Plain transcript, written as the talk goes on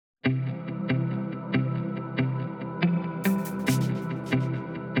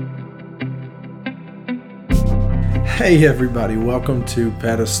Hey everybody, welcome to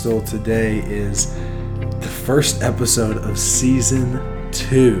Pedestal. Today is the first episode of Season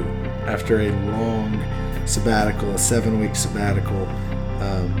 2. After a long sabbatical, a 7-week sabbatical,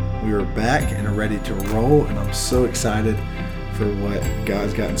 we are back and are ready to roll, and I'm so excited for what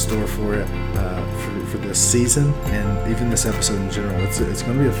God's got in store for it, for this season, and even this episode in general. It's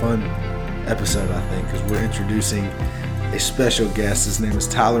going to be a fun episode, I think, because we're introducing a special guest. His name is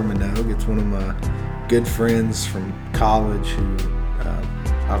Tyler Minogue. It's one of my good friends from college who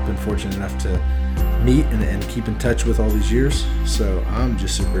I've been fortunate enough to meet and keep in touch with all these years. So I'm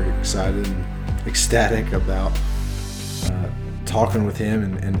just super excited and ecstatic about talking with him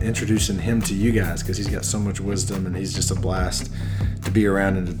and introducing him to you guys, because he's got so much wisdom and he's just a blast to be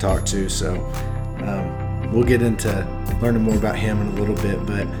around and to talk to. So we'll get into learning more about him in a little bit,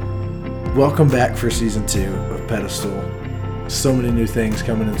 but welcome back for Season 2 of Pedestal. So many new things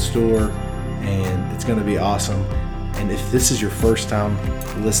coming in store, and it's going to be awesome. And if this is your first time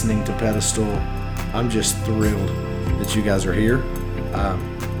listening to Pedestal, I'm just thrilled that you guys are here.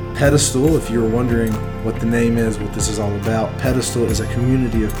 Pedestal, if you're wondering what the name is, what this is all about, Pedestal is a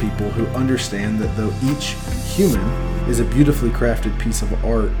community of people who understand that though each human is a beautifully crafted piece of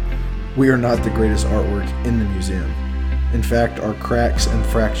art, we are not the greatest artwork in the museum. In fact, our cracks and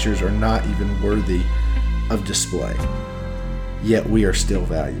fractures are not even worthy of display. Yet we are still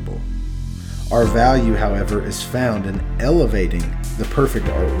valuable. Our value, however, is found in elevating the perfect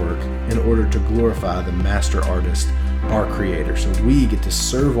artwork in order to glorify the master artist, our creator. So we get to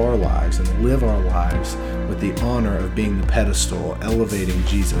serve our lives and live our lives with the honor of being the pedestal, elevating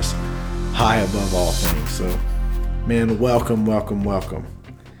Jesus high above all things. So, man, welcome.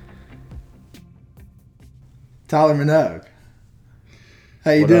 Tyler Minogue.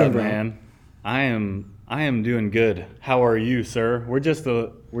 How you doing, bro? Man? I am doing good. How are you, sir? We're just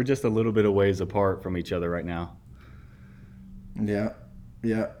a little bit of ways apart from each other right now. Yeah.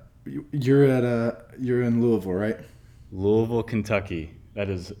 You're in Louisville, right? Louisville, Kentucky. That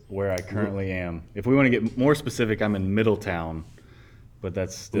is where I currently am. If we want to get more specific, I'm in Middletown, but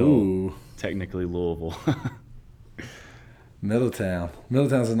that's still technically Louisville.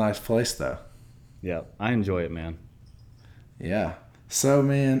 Middletown's a nice place, though. Yeah, I enjoy it, man. Yeah. So,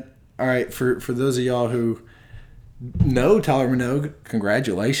 man, all right, for those of y'all who know Tyler Minogue,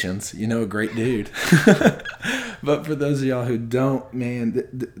 congratulations. You know, a great dude. But for those of y'all who don't, man,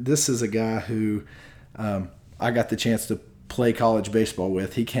 this is a guy who I got the chance to play college baseball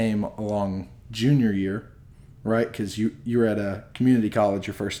with. He came along junior year, right? Because you were at a community college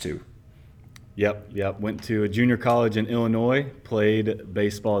your first two. Yep. Went to a junior college in Illinois, played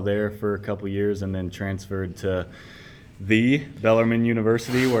baseball there for a couple years, and then transferred to the Bellarmine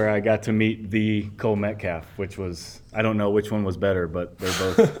University, where I got to meet the Cole Metcalf, which was, I don't know which one was better, but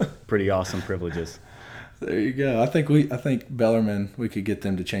they're both pretty awesome privileges. There you go. I think Bellarmine, we could get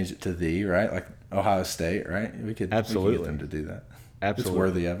them to change it to the, right? Like Ohio State, right? We could get them to do that. Absolutely. It's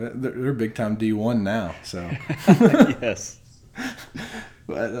worthy of it. They're big time D1 now, so. Yes.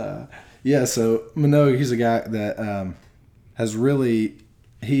 But yeah, so Minogue, he's a guy that has really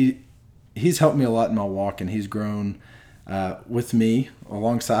he's helped me a lot in my walk, and he's grown with me,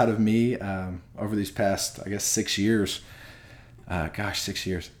 alongside of me, over these past, I guess, 6 years. 6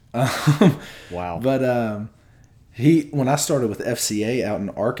 years. Wow. But when I started with FCA out in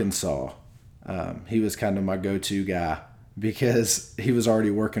Arkansas, he was kind of my go-to guy, because he was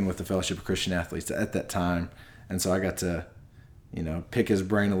already working with the Fellowship of Christian Athletes at that time, and so I got to, pick his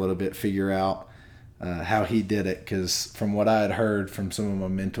brain a little bit, figure out how he did it, because from what I had heard from some of my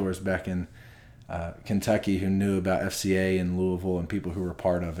mentors back in Kentucky who knew about FCA and Louisville and people who were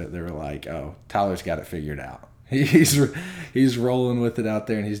part of it, they were like, "Oh, Tyler's got it figured out. He's rolling with it out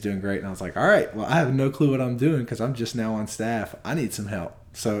there, and he's doing great." And I was like, "All right, well, I have no clue what I'm doing because I'm just now on staff. I need some help."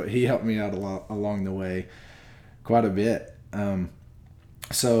 So he helped me out a lot along the way, quite a bit.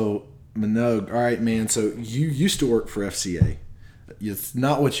 So Minogue, all right, man. So you used to work for FCA. It's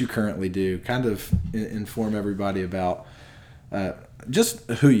not what you currently do. Kind of inform everybody about just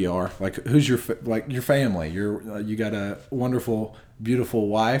who you are. Like, who's your family. You got a wonderful, beautiful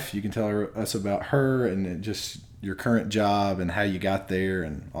wife. You can tell us about her and just your current job and how you got there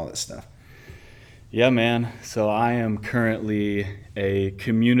and all that stuff. Yeah, man. So I am currently a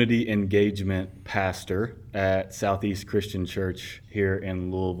community engagement pastor at Southeast Christian Church here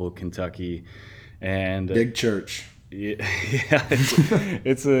in Louisville, Kentucky, and big church. Yeah,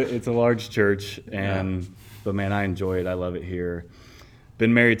 it's a large church, but man, I enjoy it. I love it here.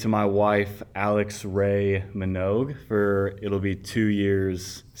 Been married to my wife, Alex Ray Minogue, it'll be 2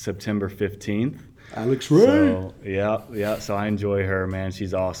 years, September 15th. Alex Ray. So, yeah. So I enjoy her, man.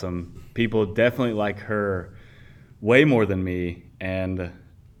 She's awesome. People definitely like her way more than me, and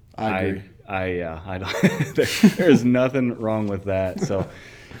I agree. I don't. There's nothing wrong with that. So,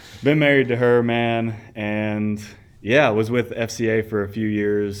 been married to her, man, and yeah, I was with FCA for a few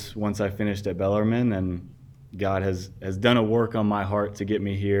years once I finished at Bellarmine, and God has done a work on my heart to get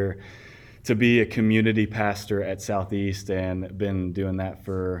me here to be a community pastor at Southeast, and been doing that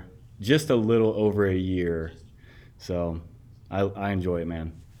for just a little over a year. So I enjoy it,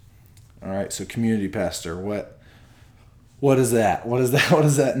 man. All right, so community pastor, what is that? What is that? What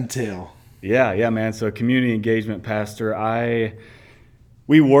does that entail? Yeah, man. So community engagement pastor,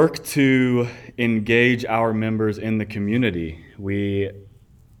 we work to engage our members in the community. We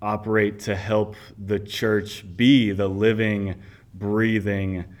operate to help the church be the living,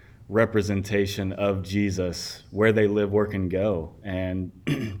 breathing representation of Jesus where they live, work, and go, and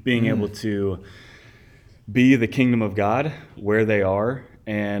being able to be the kingdom of God where they are.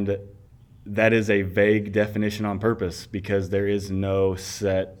 And that is a vague definition on purpose, because there is no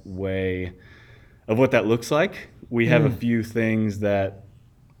set way of what that looks like. We have a few things that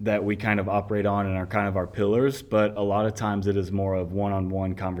we kind of operate on and are kind of our pillars, but a lot of times it is more of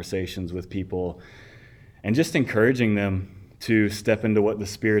one-on-one conversations with people and just encouraging them to step into what the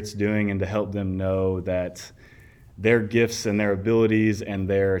Spirit's doing, and to help them know that their gifts and their abilities and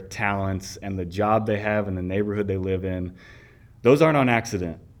their talents and the job they have and the neighborhood they live in, those aren't on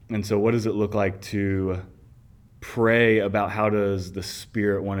accident. And so what does it look like to pray about how does the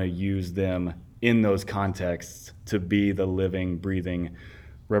Spirit want to use them in those contexts to be the living, breathing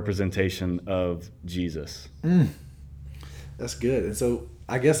representation of Jesus? That's good. And so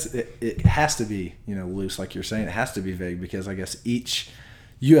I guess it has to be, loose, like you're saying. It has to be vague, because I guess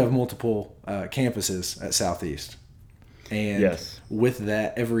you have multiple campuses at Southeast. And yes, with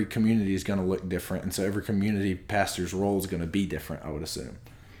that, every community is going to look different. And so every community pastor's role is going to be different, I would assume.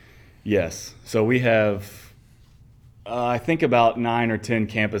 Yes. So we have, I think, about 9 or 10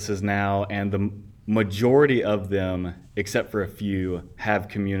 campuses now, and the majority of them, except for a few, have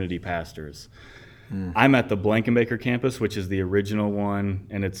community pastors. I'm at the Blankenbaker campus, which is the original one,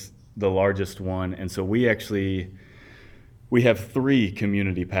 and it's the largest one. And so we have 3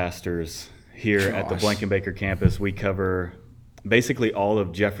 community pastors here at the Blankenbaker campus. We cover basically all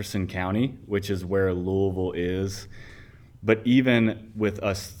of Jefferson County, which is where Louisville is. But even with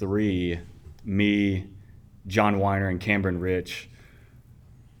us 3, me, John Weiner, and Cameron Rich,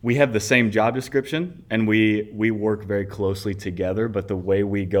 we have the same job description, and we work very closely together, but the way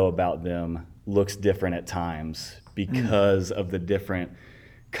we go about them looks different at times because of the different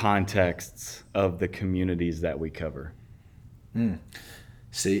contexts of the communities that we cover.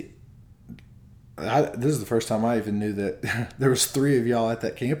 See, this is the first time I even knew that there was 3 of y'all at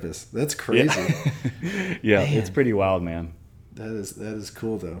that campus. That's crazy. Yeah, it's pretty wild, man. That is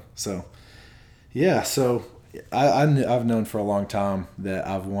cool though. So, yeah. So I've known for a long time that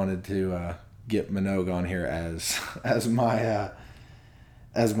I've wanted to get Minogue on here as my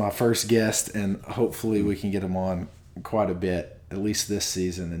first guest, and hopefully we can get him on quite a bit, at least this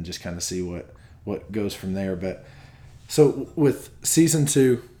season, and just kind of see what goes from there. But so with season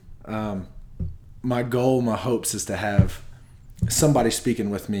 2, my goal, my hopes is to have somebody speaking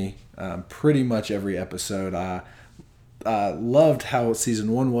with me pretty much every episode. I loved how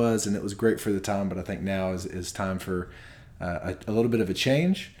season 1 was, and it was great for the time, but I think now is time for a little bit of a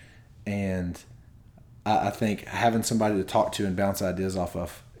change. And I think having somebody to talk to and bounce ideas off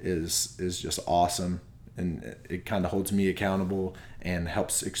of is just awesome, and it kind of holds me accountable and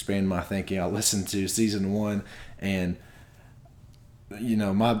helps expand my thinking. I listened to season 1, and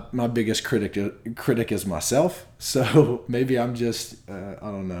my biggest critic is myself. So maybe I'm just I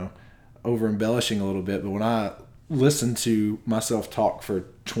don't know, over embellishing a little bit, but when I listen to myself talk for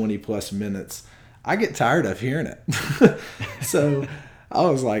 20 plus minutes, I get tired of hearing it. So I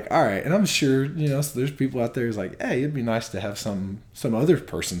was like, all right. And I'm sure, so there's people out there who's like, hey, it'd be nice to have some other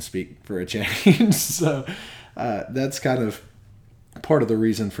person speak for a change. So that's kind of part of the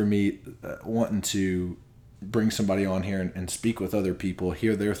reason for me wanting to bring somebody on here and speak with other people,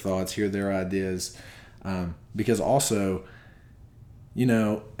 hear their thoughts, hear their ideas. Because also,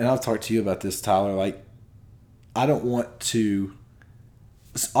 and I've talked to you about this, Tyler, like, I don't want to.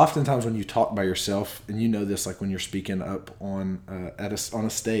 Oftentimes when you talk by yourself, and this, like when you're speaking up on on a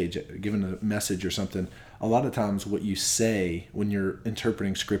stage, giving a message or something, a lot of times what you say when you're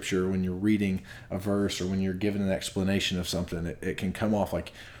interpreting scripture, when you're reading a verse, or when you're giving an explanation of something, it can come off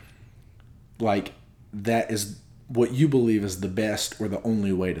like that is what you believe is the best or the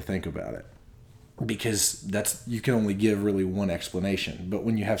only way to think about it, because you can only give really one explanation. But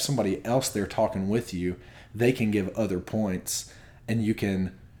when you have somebody else there talking with you, they can give other points, and you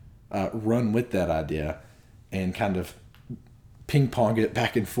can run with that idea. and kind of ping pong it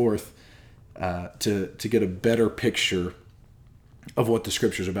back and forth to get a better picture of what the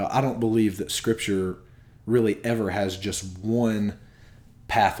Scripture is about. I don't believe that Scripture really ever has just one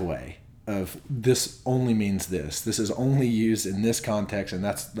pathway of this only means this. This is only used in this context, and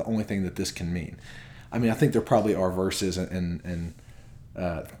that's the only thing that this can mean. I mean, I think there probably are verses and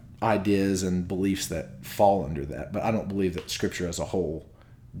ideas and beliefs that fall under that, but I don't believe that Scripture as a whole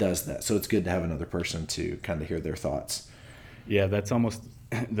does that. So it's good to have another person to kind of hear their thoughts. Yeah, that's almost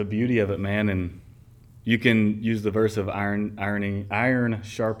the beauty of it, man. And you can use the verse of iron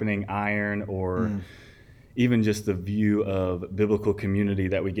sharpening iron, or even just the view of biblical community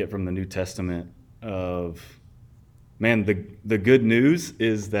that we get from the New Testament of, man, the good news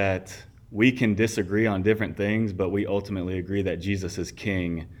is that we can disagree on different things, but we ultimately agree that Jesus is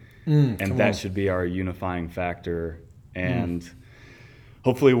king, and that should be our unifying factor. And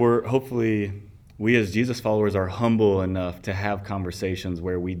hopefully we as Jesus followers are humble enough to have conversations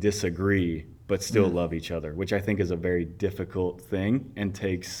where we disagree but still love each other, which I think is a very difficult thing and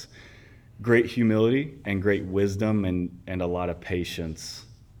takes great humility and great wisdom and a lot of patience.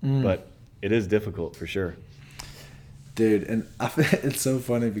 But it is difficult for sure. Dude, and I think it's so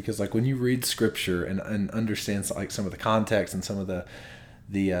funny because like when you read Scripture and understand like some of the context and some of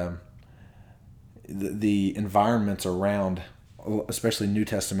the environments around, especially New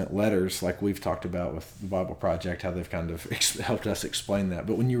Testament letters, like we've talked about with the Bible Project, how they've kind of helped us explain that.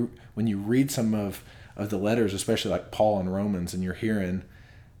 But when you read some of the letters, especially like Paul and Romans, and you're hearing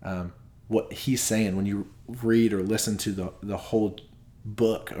what he's saying, when you read or listen to the whole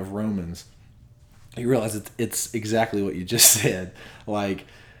book of Romans, you realize it's exactly what you just said. Like,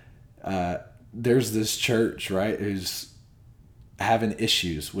 there's this church, right, who's having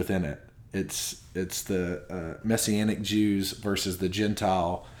issues within it. It's the Messianic Jews versus the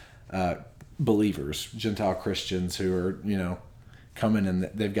Gentile believers, Gentile Christians who are, coming, and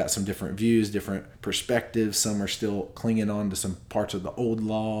they've got some different views, different perspectives. Some are still clinging on to some parts of the old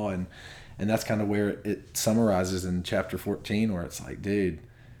law, and that's kind of where it summarizes in chapter 14, where it's like, dude,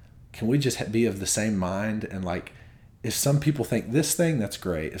 can we just be of the same mind? And like, if some people think this thing, that's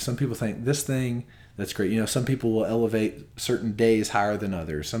great. If some people think this thing, that's great. Some people will elevate certain days higher than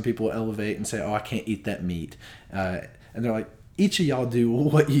others. Some people will elevate and say, oh, I can't eat that meat. And they're like, each of y'all do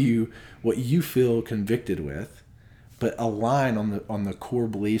what you feel convicted with, but align on the core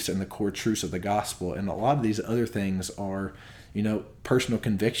beliefs and the core truths of the gospel. And a lot of these other things are, personal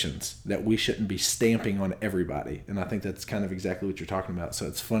convictions that we shouldn't be stamping on everybody. And I think that's kind of exactly what you're talking about. So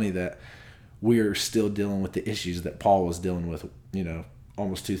it's funny that we're still dealing with the issues that Paul was dealing with,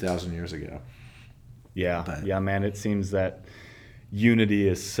 almost 2,000 years ago. Yeah, yeah, man, it seems that unity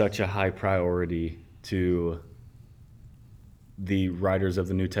is such a high priority to the writers of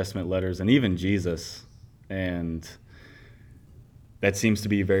the New Testament letters and even Jesus. And that seems to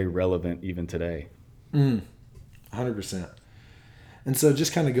be very relevant even today. 100%. And so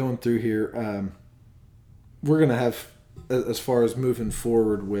just kind of going through here, we're going to have, as far as moving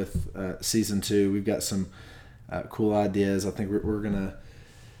forward with season 2, we've got some cool ideas. I think we're going to,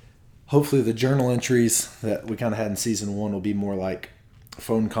 hopefully the journal entries that we kind of had in season 1 will be more like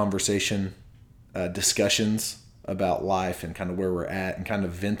phone conversation discussions about life and kind of where we're at and kind of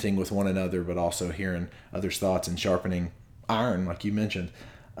venting with one another, but also hearing others' thoughts and sharpening iron, like you mentioned.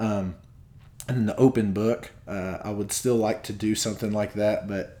 And the open book, I would still like to do something like that,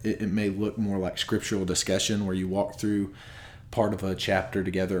 but it may look more like scriptural discussion where you walk through part of a chapter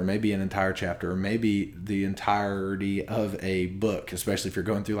together, or maybe an entire chapter, or maybe the entirety of a book, especially if you're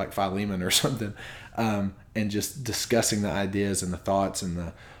going through like Philemon or something, and just discussing the ideas and the thoughts and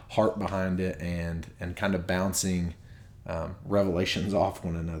the heart behind it, and kind of bouncing revelations off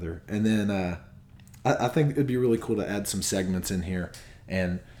one another. And then I think it'd be really cool to add some segments in here,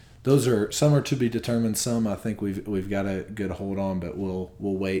 and some are to be determined. Some I think we've got a good hold on, but we'll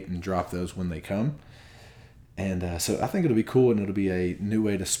wait and drop those when they come. And so I think it'll be cool, and it'll be a new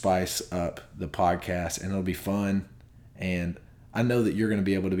way to spice up the podcast, and it'll be fun. And I know that you're going to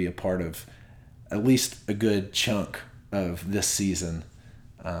be able to be a part of at least a good chunk of this season.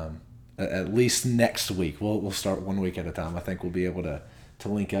 At least next week. We'll start 1 week at a time. I think we'll be able to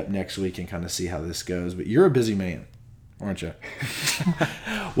link up next week and kind of see how this goes. But you're a busy man, aren't you?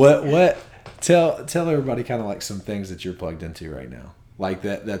 What? Tell everybody kind of like some things that you're plugged into right now, like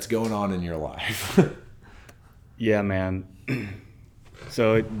that's going on in your life. Yeah, man.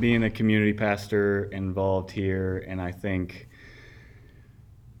 So being a community pastor involved here, and I think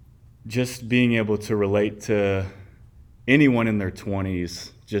just being able to relate to anyone in their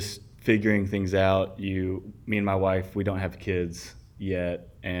 20s, just figuring things out. Me and my wife, we don't have kids yet,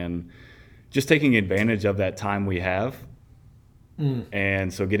 and just taking advantage of that time we have.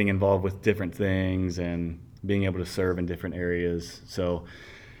 And so getting involved with different things and being able to serve in different areas. So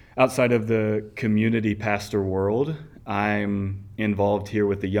outside of the community pastor world, I'm involved here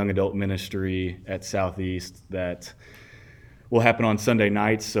with the young adult ministry at Southeast that will happen on Sunday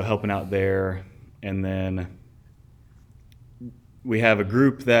nights, so helping out there. And then we have a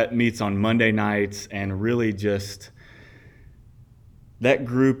group that meets on Monday nights, and really just that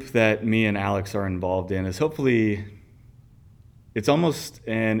group that me and Alex are involved in is hopefully, it's almost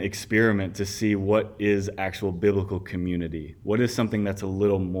an experiment to see what is actual biblical community. What is something that's a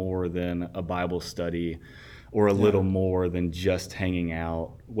little more than a Bible study or a little more than just hanging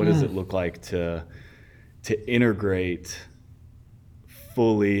out? What does it look like to integrate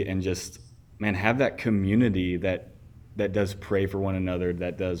fully and just, man, have that community that does pray for one another,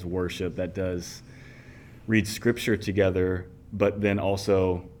 that does worship, that does read scripture together, but then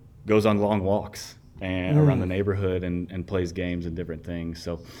also goes on long walks and around the neighborhood and plays games and different things.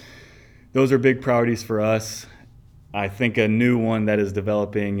 So those are big priorities for us. I think a new one that is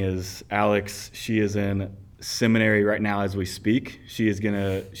developing is Alex. She is in seminary right now as we speak. She's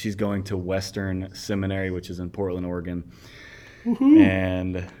going to Western Seminary, which is in Portland, Oregon. Woo-hoo.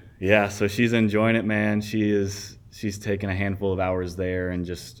 And yeah, so she's enjoying it, man. She's taken a handful of hours there and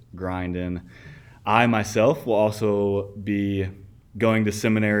just grinding. I myself will also be going to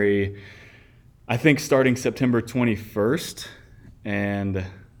seminary, I think starting September 21st, and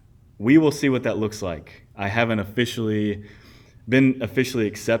we will see what that looks like. I haven't been officially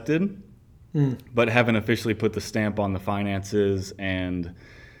accepted, but haven't officially put the stamp on the finances and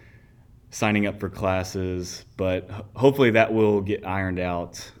signing up for classes. But hopefully that will get ironed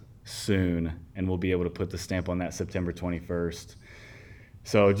out soon, and we'll be able to put the stamp on that September 21st.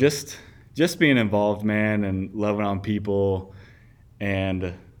 So just being involved, man, and loving on people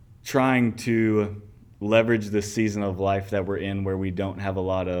and trying to leverage this season of life that we're in where we don't have a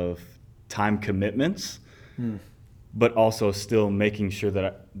lot of time commitments, but also still making sure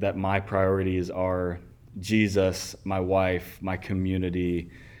that my priorities are Jesus, my wife, my community,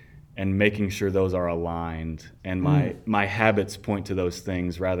 and making sure those are aligned, and my habits point to those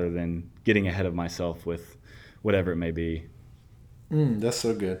things rather than getting ahead of myself with whatever it may be. That's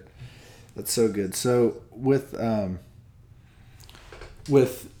so good. That's so good. So with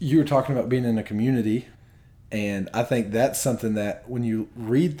you were talking about being in a community, and I think that's something that when you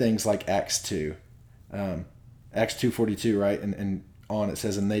read things like Acts 2:42, right, and on it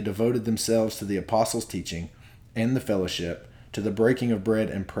says, and they devoted themselves to the apostles' teaching and the fellowship, to the breaking of bread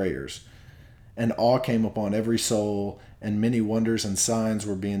and prayers. And awe came upon every soul, and many wonders and signs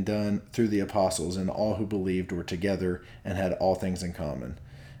were being done through the apostles, and all who believed were together and had all things in common.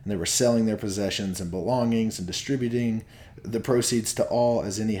 And they were selling their possessions and belongings and distributing the proceeds to all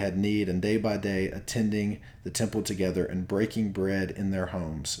as any had need, and day by day attending the temple together and breaking bread in their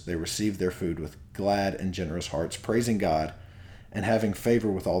homes. They received their food with glad and generous hearts, praising God and having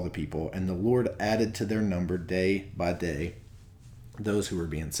favor with all the people. And the Lord added to their number day by day those who were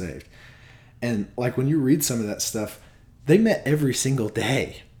being saved. And like when you read some of that stuff, they met every single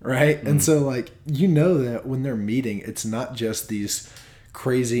day, right? And so like, you know that when they're meeting, it's not just these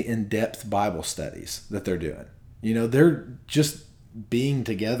crazy in-depth Bible studies that they're doing. You know, they're just being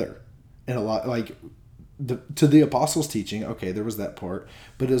together. And a lot, like to the apostles' teaching, okay, there was that part,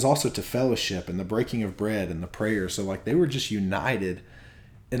 but it was also to fellowship and the breaking of bread and the prayer. So like they were just united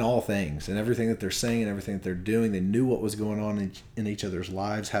in all things, and everything that they're saying and everything that they're doing. They knew what was going on in each other's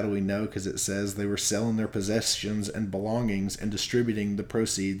lives. How do we know? Because it says they were selling their possessions and belongings and distributing the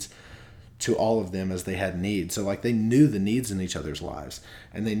proceeds to all of them as they had need. So like they knew the needs in each other's lives,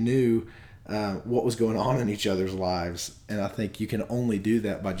 and they knew what was going on in each other's lives. And I think you can only do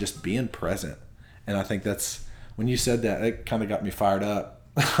that by just being present. And I think that's, when you said that, it kind of got me fired up.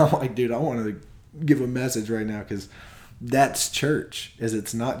 I'm like, dude, I want to give a message right now, because that's church. Is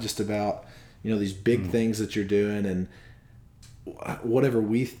it's not just about, you know, these big things that you're doing and whatever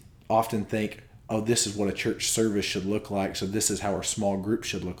we often think, oh, this is what a church service should look like, so this is how our small group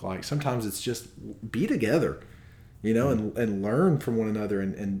should look like. Sometimes it's just be together, you know, and learn from one another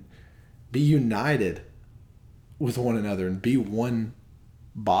and be united with one another and be one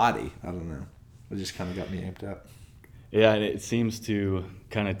body. I don't know. It just kind of got me amped up. Yeah, and it seems to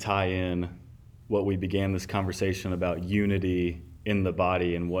kind of tie in what we began this conversation about, unity in the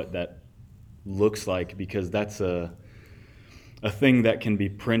body and what that looks like, because that's a thing that can be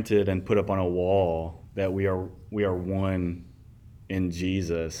printed and put up on a wall, that we are one in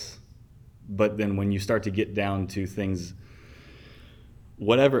Jesus. But then when you start to get down to things,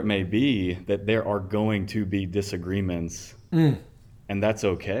 whatever it may be, that there are going to be disagreements, and that's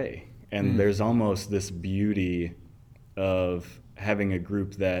okay. And there's almost this beauty of having a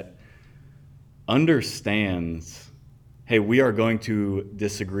group that understands, hey, we are going to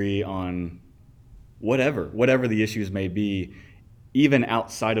disagree on whatever the issues may be, even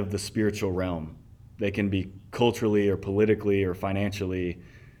outside of the spiritual realm. They can be culturally or politically or financially.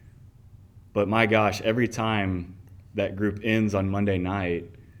 But my gosh, every time that group ends on Monday night,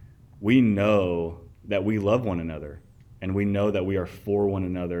 we know that we love one another, and we know that we are for one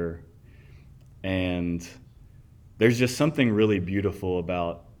another. And there's just something really beautiful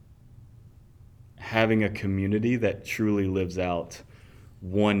about having a community that truly lives out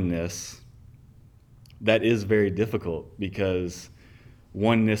oneness. That is very difficult, because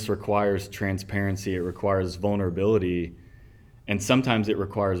oneness requires transparency, it requires vulnerability, and sometimes it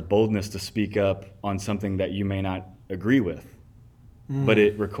requires boldness to speak up on something that you may not agree with. But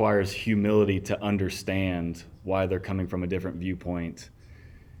it requires humility to understand why they're coming from a different viewpoint,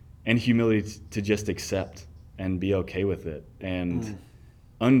 and humility to just accept and be okay with it, and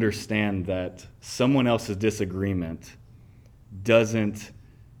understand that someone else's disagreement doesn't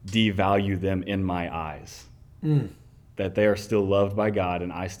devalue them in my eyes. That they are still loved by God,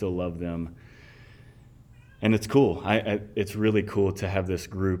 and I still love them. And it's cool. It's really cool to have this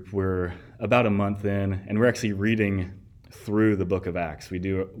group. We're about a month in, and we're actually reading through the book of Acts. We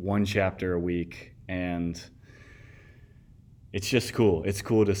do one chapter a week, and it's just cool. It's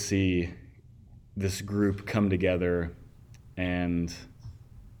cool to see this group come together, and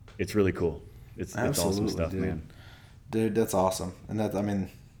it's really cool. It's awesome stuff, dude. Man. Dude, that's awesome. And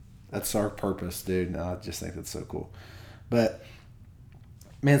that's our purpose, dude. I just think that's so cool. But,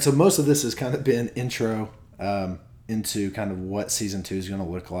 man, so most of this has kind of been intro into kind of what season 2 is going to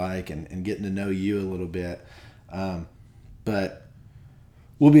look like, and getting to know you a little bit. But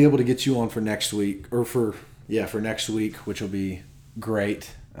we'll be able to get you on for next week, or for next week, which will be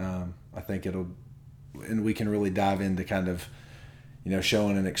great. I think and we can really dive into kind of,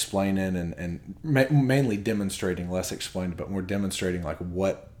 showing and explaining and mainly demonstrating, less explained, but more demonstrating like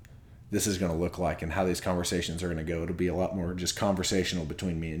what this is going to look like and how these conversations are going to go. It'll be a lot more just conversational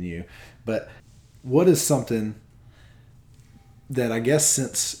between me and you. But what is something that I guess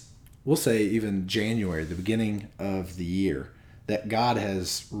since, we'll say even January, the beginning of the year, that God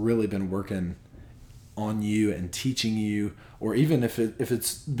has really been working on you and teaching you, or even if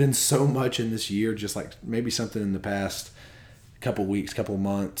it's been so much in this year, just like maybe something in the past couple weeks, couple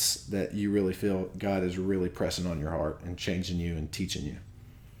months, that you really feel God is really pressing on your heart and changing you and teaching you?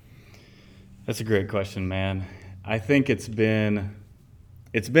 That's a great question, man. I think it's been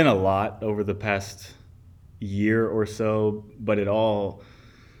a lot over the past year or so, but it all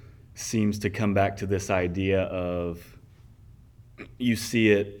seems to come back to this idea of, you see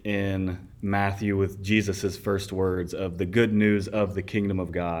it in Matthew with Jesus' first words of the good news of the kingdom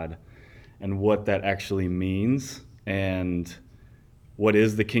of God, and what that actually means, and what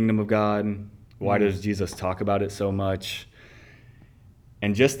is the kingdom of God? Why does Jesus talk about it so much?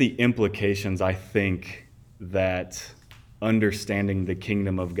 And just the implications, I think, that understanding the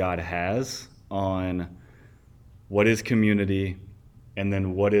kingdom of God has on what is community, and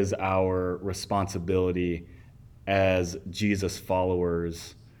then what is our responsibility as Jesus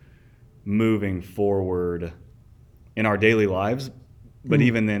followers moving forward in our daily lives. But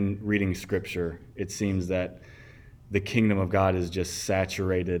even then, reading scripture, it seems that the kingdom of God is just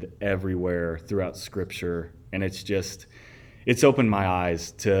saturated everywhere throughout scripture. And it's opened my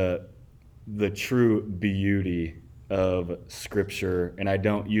eyes to the true beauty of scripture. And I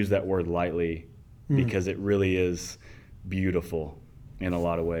don't use that word lightly, because it really is beautiful in a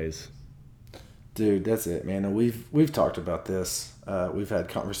lot of ways. Dude, that's it, man. And we've talked about this. We've had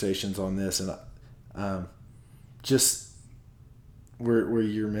conversations on this, and just where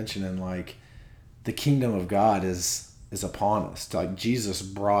you're mentioning, like, the kingdom of God is upon us. Like, Jesus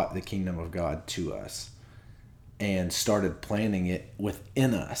brought the kingdom of God to us and started planning it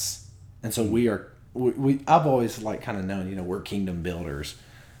within us. And so I've always like kind of known, we're kingdom builders,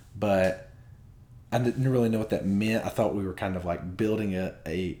 but I didn't really know what that meant. I thought we were kind of like building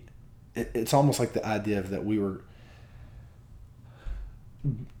it's almost like the idea of that we were,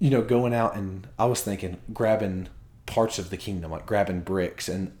 going out, and I was thinking grabbing parts of the kingdom, like grabbing bricks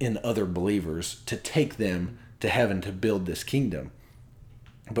and in other believers to take them to heaven to build this kingdom.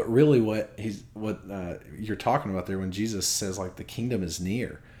 But really what you're talking about there, when Jesus says like the kingdom is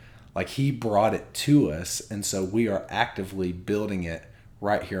near, like he brought it to us, and so we are actively building it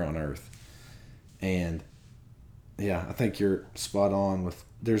right here on earth. And yeah, I think you're spot on with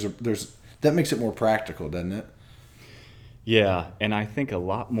there's that makes it more practical, doesn't it? Yeah, and I think a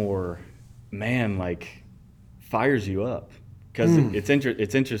lot more, man, like, fires you up. because it's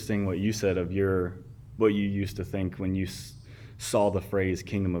interesting what you said of what you used to think when you saw the phrase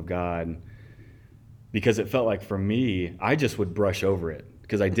kingdom of God, because it felt like for me, I just would brush over it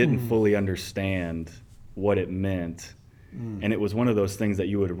because I didn't fully understand what it meant. And it was one of those things that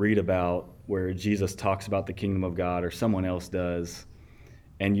you would read about where Jesus talks about the kingdom of God or someone else does,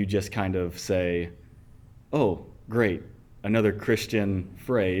 and you just kind of say, oh, great, another Christian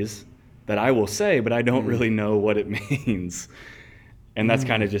phrase that I will say, but I don't really know what it means. And that's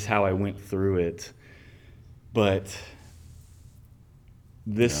kind of just how I went through it. But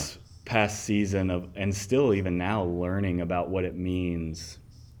this past season and still even now learning about what it means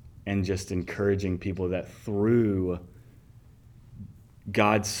and just encouraging people that through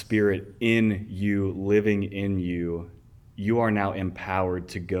God's Spirit in you, living in you, you are now empowered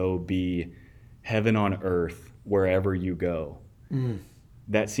to go be heaven on earth wherever you go.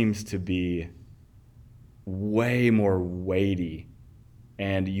 That seems to be way more weighty,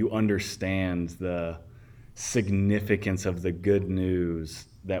 and you understand the significance of the good news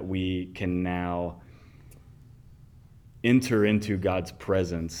that we can now enter into God's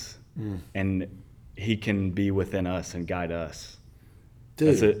presence and he can be within us and guide us.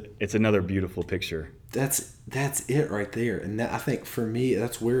 Dude, it's another beautiful picture. That's it right there. And I think for me,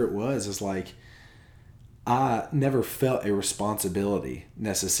 that's where it was, is like, I never felt a responsibility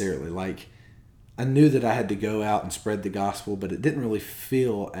necessarily. Like, I knew that I had to go out and spread the gospel, but it didn't really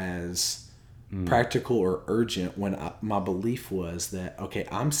feel as practical or urgent when my belief was that, okay,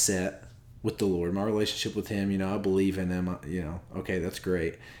 I'm set with the Lord, my relationship with him, I believe in him, okay, that's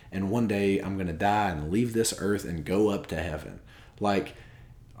great. And one day I'm going to die and leave this earth and go up to heaven. Like,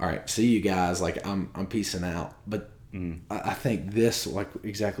 all right, see you guys, like I'm peacing out. But I think this, like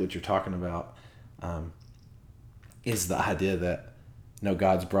exactly what you're talking about, is the idea that, no,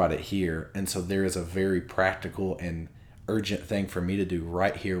 God's brought it here. And so there is a very practical and urgent thing for me to do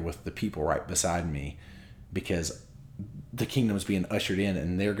right here with the people right beside me, because the kingdom's being ushered in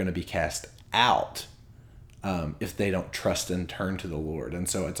and they're going to be cast out if they don't trust and turn to the Lord. And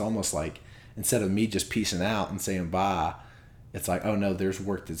so it's almost like, instead of me just peacing out and saying bye, it's like, oh no, there's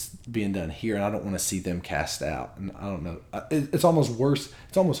work that's being done here and I don't want to see them cast out. And I don't know, it's almost worse.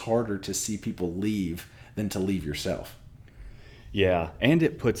 It's almost harder to see people leave than to leave yourself. Yeah, and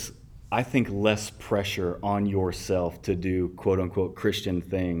it puts, I think, less pressure on yourself to do quote unquote Christian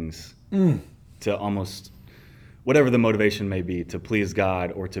things, to almost, whatever the motivation may be, to please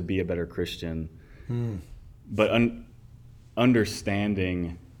God or to be a better Christian. But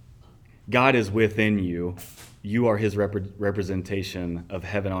understanding God is within you. You are his representation of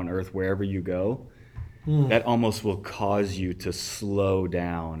heaven on earth wherever you go. That almost will cause you to slow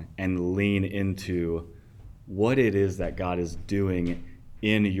down and lean into what it is that God is doing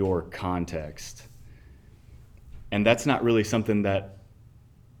in your context. And that's not really something that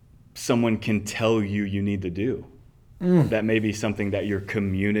someone can tell you need to do. That may be something that your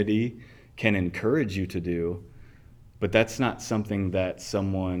community can encourage you to do, but that's not something that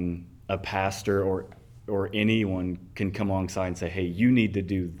someone, a pastor or anyone, can come alongside and say, hey, you need to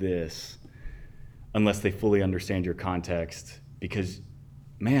do this, unless they fully understand your context. Because,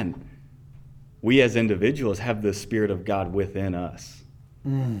 man, we as individuals have the Spirit of God within us.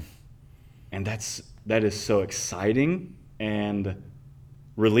 And that is so exciting and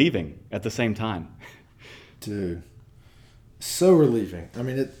relieving at the same time. Dude, so relieving. I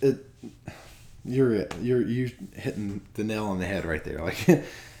mean, you're hitting the nail on the head right there. Like,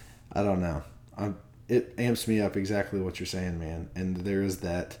 I don't know. It amps me up exactly what you're saying, man. And there is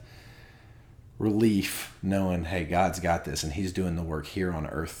that relief knowing, hey, God's got this and he's doing the work here on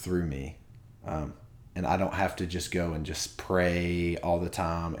earth through me. And I don't have to just go and just pray all the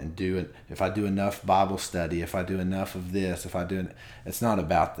time and do it. If I do enough Bible study, if I do enough of this, it's not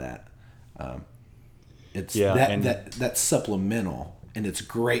about that. It's that's supplemental, and it's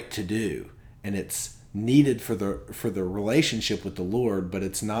great to do, and it's needed for the relationship with the Lord. But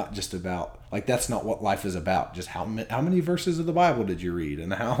it's not just about, like, that's not what life is about. Just how many verses of the Bible did you read,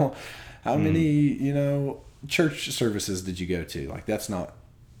 and how many church services did you go to? Like, that's not.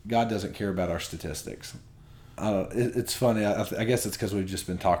 God doesn't care about our statistics. It's funny. I guess it's because we've just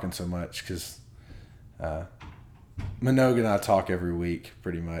been talking so much. Because Minogue and I talk every week,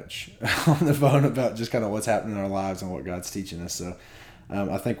 pretty much, on the phone about just kind of what's happening in our lives and what God's teaching us. So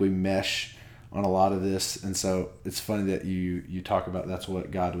I think we mesh on a lot of this, and so it's funny that you talk about that's what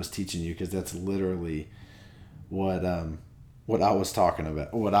God was teaching you, because that's literally what I was talking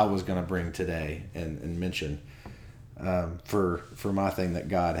about, what I was going to bring today and mention. For my thing that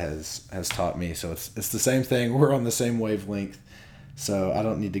God has taught me. So it's the same thing. We're on the same wavelength. So I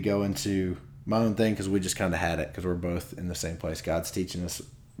don't need to go into my own thing because we just kind of had it because we're both in the same place. God's teaching us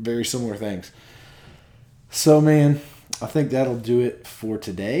very similar things. So, man, I think that'll do it for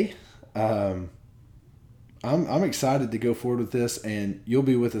today. I'm excited to go forward with this, and you'll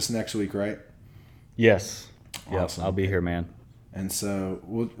be with us next week, right? Yes. Awesome. Yep, I'll be here, man. And so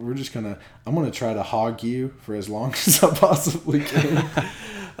we're just I'm going to try to hog you for as long as I possibly can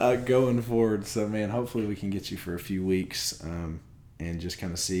going forward. So, man, hopefully we can get you for a few weeks and just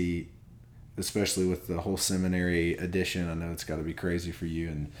kind of see, especially with the whole seminary edition. I know it's got to be crazy for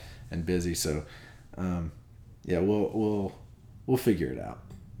you and busy. So, yeah, we'll figure it out.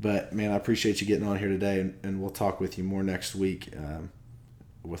 But, man, I appreciate you getting on here today, and we'll talk with you more next week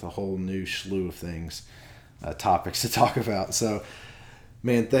with a whole new slew of things, topics to talk about. So,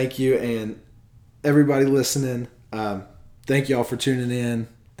 man, thank you. And everybody listening, thank you all for tuning in.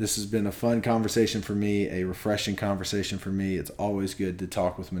 This has been a fun conversation for me, a refreshing conversation for me. It's always good to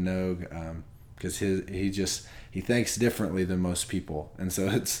talk with Minogue because he thinks differently than most people, and so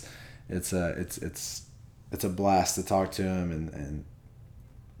it's a blast to talk to him and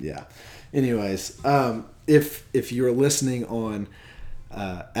yeah. Anyways, if you're listening on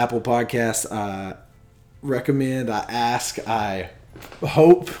Apple Podcasts, I recommend, I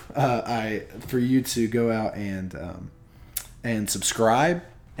hope for you to go out and subscribe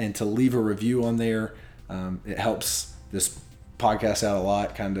and to leave a review on there. It helps this podcast out a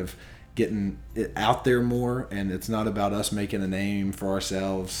lot, kind of getting it out there more. And it's not about us making a name for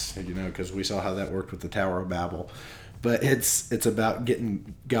ourselves, because we saw how that worked with the Tower of Babel. But it's about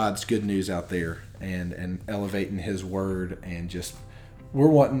getting God's good news out there and elevating His word, and just we're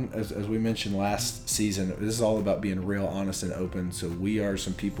wanting, as we mentioned last season, this is all about being real, honest, and open. So we are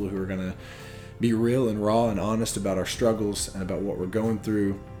some people who are going to be real and raw and honest about our struggles and about what we're going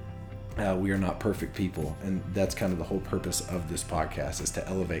through. We are not perfect people, and that's kind of the whole purpose of this podcast, is to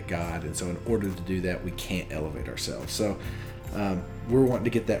elevate God. And so in order to do that, we can't elevate ourselves. So we're wanting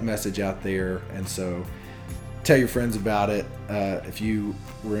to get that message out there, and so tell your friends about it. If you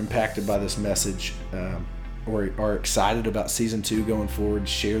were impacted by this message or are excited about season 2 going forward,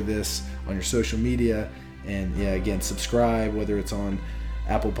 share this on your social media. And yeah, again, subscribe, whether it's on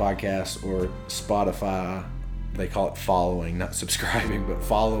Apple Podcasts or Spotify. They call it following, not subscribing, but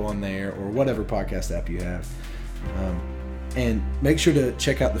follow on there or whatever podcast app you have. And make sure to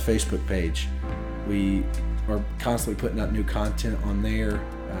check out the Facebook page. We are constantly putting out new content on there.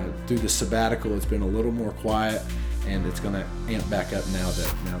 Through the sabbatical, it's been a little more quiet, and it's going to amp back up now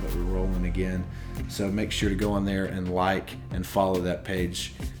that we're rolling again. So make sure to go on there and like and follow that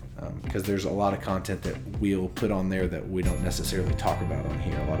page, because there's a lot of content that we'll put on there that we don't necessarily talk about on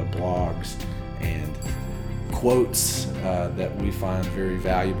here. A lot of blogs and quotes that we find very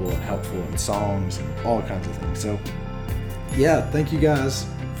valuable and helpful, and songs and all kinds of things. So yeah, thank you guys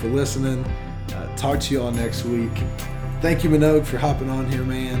for listening. Talk to you all next week. Thank you, Minogue, for hopping on here,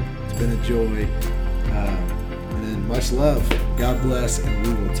 man. It's been a joy. And then much love. God bless, and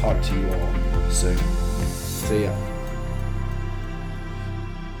we will talk to you all soon. See ya.